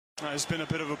It's been a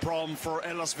bit of a problem for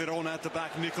Hellas Verona at the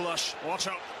back. Nicolas, watch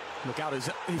out. Look out,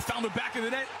 he found the back of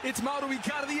the net. It's Mauro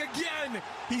Icardi again.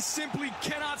 He simply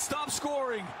cannot stop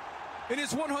scoring. In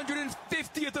his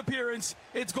 150th appearance,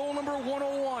 it's goal number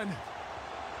 101.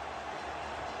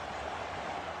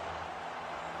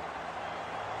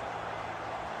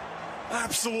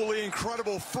 Absolutely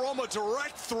incredible from a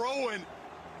direct throw-in.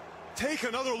 Take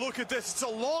another look at this. It's a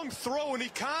long throw, and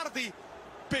Icardi.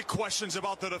 Big questions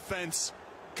about the defense.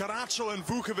 Ceroacero and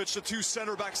Vukovic, the two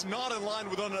center backs, not in line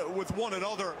with one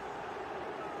another.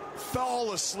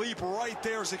 Fell asleep right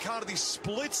there as Icardi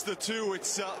splits the two.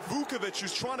 It's Vukovic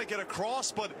who's trying to get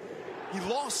across, but he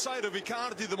lost sight of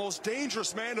Icardi, the most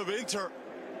dangerous man of Inter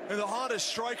and the hottest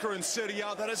striker in Serie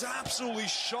A. That is absolutely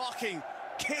shocking.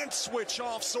 Can't switch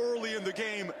off so early in the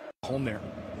game. Home there.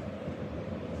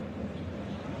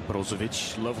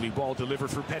 Brozovic, lovely ball delivered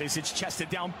for Perisic, chested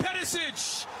down.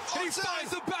 Perisic! He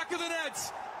finds the back of the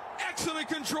net. Excellent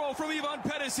control from Ivan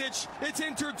Perisic. It's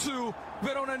Inter 2,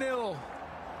 Verona 0.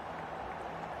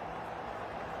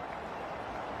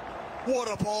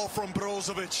 What a ball from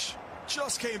Brozovic.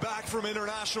 Just came back from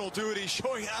international duty,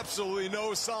 showing absolutely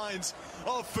no signs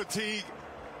of fatigue.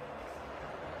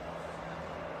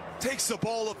 Takes the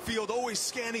ball upfield, always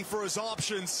scanning for his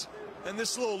options. And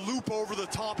this little loop over the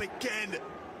top again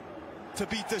to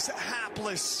beat this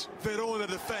hapless Verona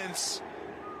defense.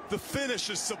 The finish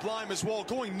is sublime as well.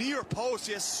 Going near post,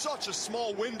 he has such a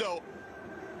small window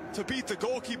to beat the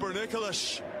goalkeeper,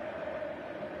 Nicolas.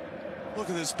 Look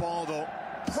at this ball, though.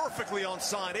 Perfectly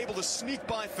onside, able to sneak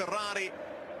by Ferrari.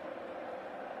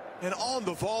 And on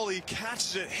the volley,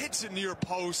 catches it, hits it near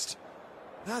post.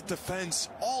 That defense,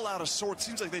 all out of sorts.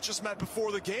 Seems like they just met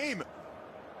before the game.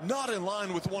 Not in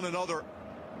line with one another.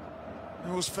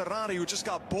 It was Ferrari who just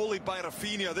got bullied by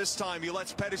Rafinha. This time he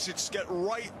lets Perisic get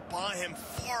right by him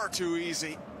far too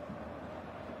easy.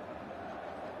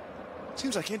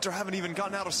 Seems like Inter haven't even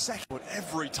gotten out of second. But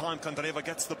every time Candreva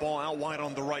gets the ball out wide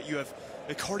on the right, you have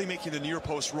Icardi making the near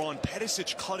post run,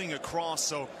 Perisic cutting across.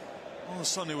 So all of a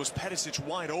sudden it was Perisic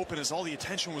wide open as all the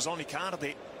attention was on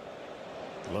Icardi.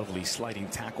 Lovely sliding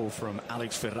tackle from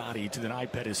Alex Ferrari to deny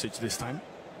Perisic this time.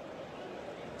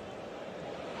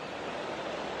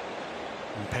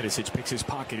 And Perisic picks his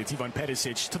pocket. It's Ivan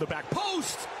Perisic to the back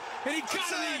post. And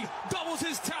Icardi doubles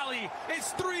his tally.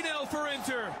 It's 3-0 for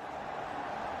Inter.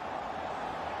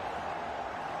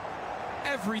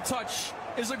 Every touch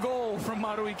is a goal from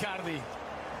Mauro Icardi.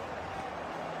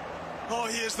 Oh,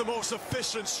 he is the most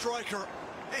efficient striker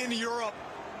in Europe.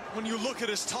 When you look at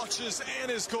his touches and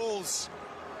his goals,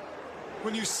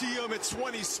 when you see him, it's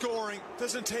when he's scoring.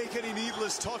 Doesn't take any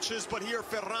needless touches, but here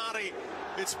Ferrari,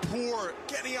 it's poor,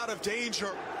 getting out of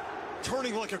danger,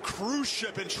 turning like a cruise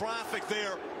ship in traffic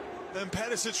there. Then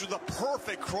Perisic with a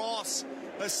perfect cross,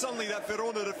 as suddenly that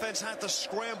Verona defense had to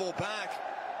scramble back.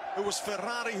 It was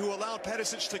Ferrari who allowed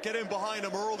Perisic to get in behind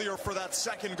him earlier for that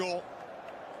second goal.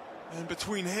 And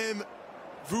between him,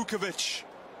 Vukovic,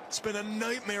 it's been a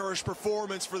nightmarish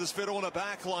performance for this Verona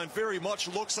backline. Very much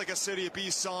looks like a Serie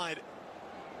B side.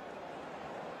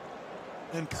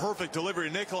 And perfect delivery.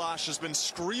 Nicolas has been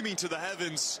screaming to the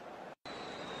heavens.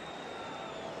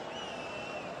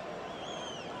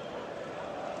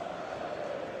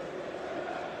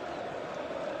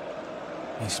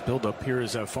 He spilled up here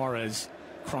as Fares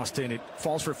crossed in. It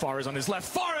falls for Fares on his left.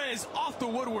 Fares off the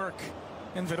woodwork.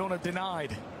 And Verona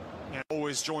denied. And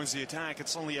always joins the attack.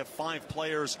 It's only have 5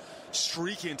 players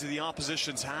streaking into the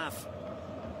opposition's half.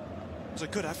 It was a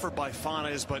good effort by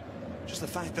Fares, but just the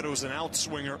fact that it was an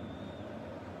outswinger.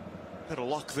 Bit of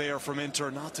luck there from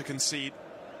Inter not to concede.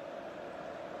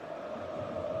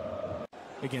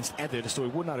 Against Eder, so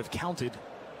it would not have counted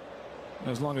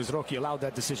as long as Rocky allowed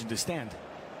that decision to stand.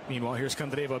 Meanwhile, here's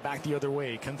Candreva back the other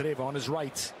way. Candreva on his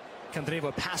right.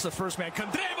 Candreva past the first man.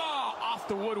 Candreva off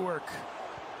the woodwork.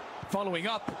 Following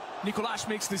up, Nicolas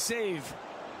makes the save.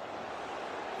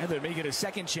 Eder may get a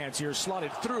second chance here,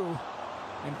 slotted through,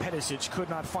 and Perisic could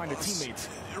not find a teammate.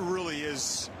 It really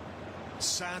is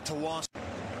sad to watch.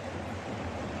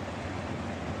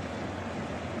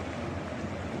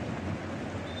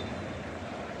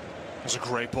 There's a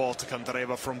great ball to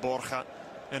Candreva from Borja.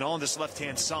 And on this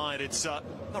left-hand side, it's not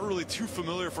really too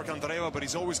familiar for Candreva, but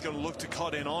he's always going to look to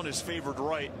cut in on his favored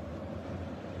right.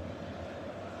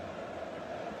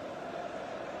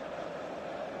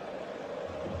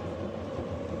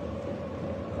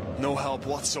 No help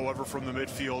whatsoever from the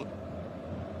midfield.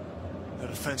 The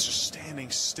defense just standing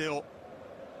still.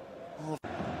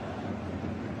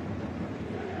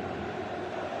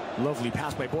 Lovely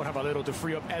pass by Borja Valero to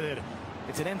free up Eder.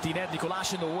 It's an empty net,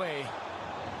 Nicolas in the way.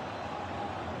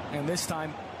 And this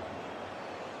time,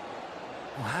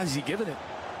 Well, how's he given it?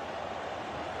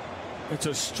 It's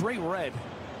a straight red.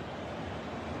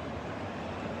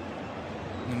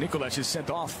 And Nicolas is sent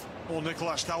off. Well,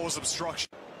 Nicolas, that was obstruction.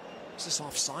 Is this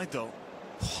offside, though?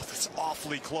 Oh, that's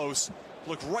awfully close.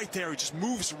 Look, right there, he just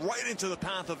moves right into the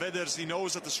path of Eders. He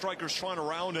knows that the striker's trying to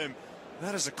round him.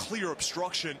 That is a clear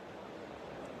obstruction.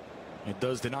 It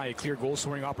does deny a clear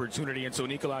goal-scoring opportunity, and so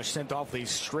Nicolas sent off a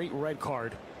straight red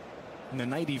card in the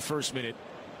 91st minute.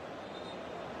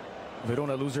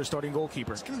 Verona lose their starting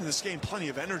goalkeeper. He's giving this game plenty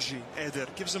of energy, Eder.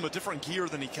 Gives him a different gear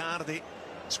than Icardi.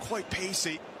 He's quite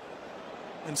pacey.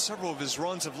 And several of his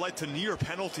runs have led to near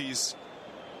penalties.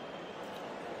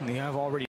 And they have already